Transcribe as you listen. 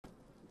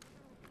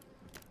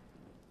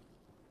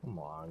Come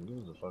on,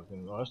 use the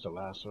fucking. Oh, that's the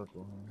last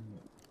circle.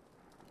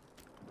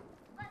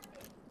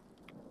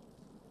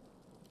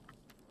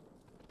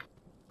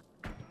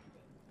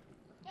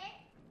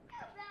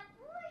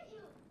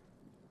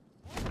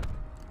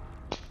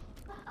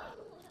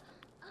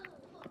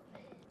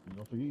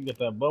 Don't forget you get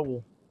that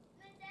bubble.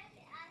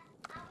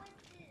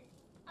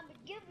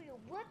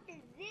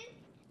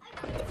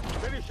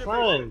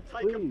 Son,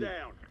 please.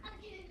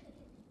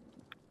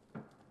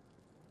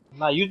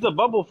 Now use the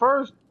bubble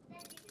first.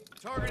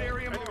 Target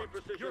area marked.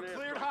 You're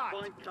cleared hot.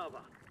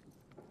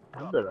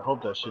 You better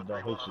hope that shit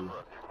don't hit you.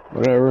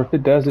 Whatever, if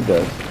it does, it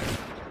does.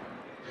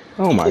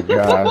 Oh my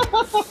god.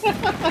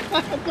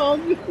 I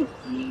told you.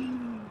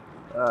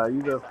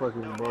 You that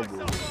fucking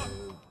bubble.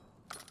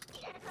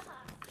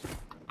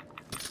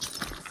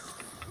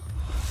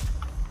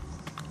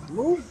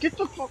 Move, get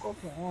the fuck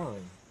off the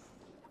horn.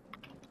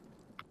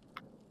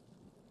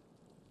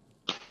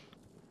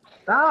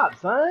 Stop,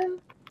 son.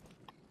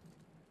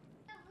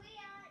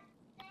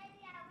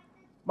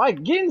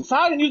 Mike, get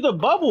inside and use the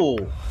bubble.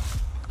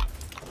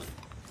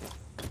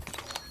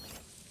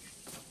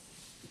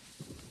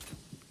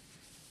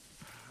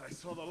 I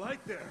saw the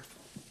light there.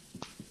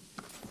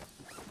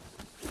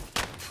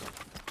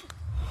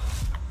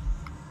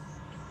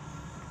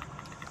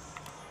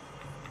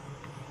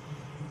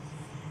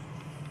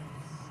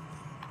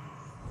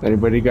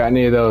 Anybody got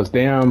any of those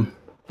damn?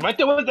 Right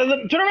there, turn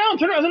around,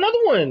 there's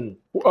another one.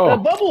 Oh.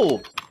 That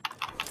bubble.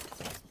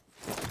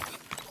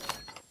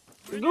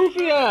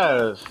 Goofy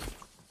ass.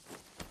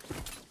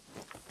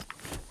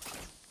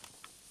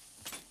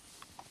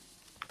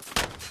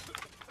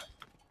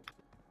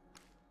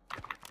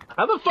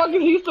 How the fuck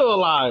is he still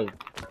alive?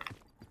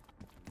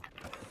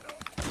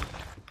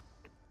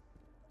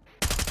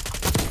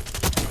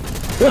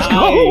 Let's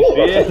go!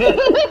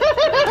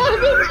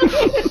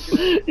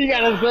 You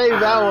gotta save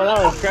that one.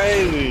 That was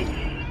crazy.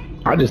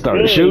 I just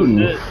started shooting.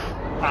 Shit.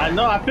 I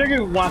know. I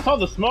figured when I saw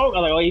the smoke, I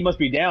was like, "Oh, he must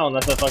be down."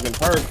 That's a fucking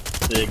perk.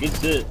 Yeah, good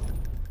shit.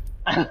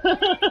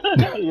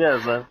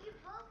 Yeah, son.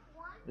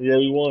 Yeah,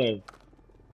 we won.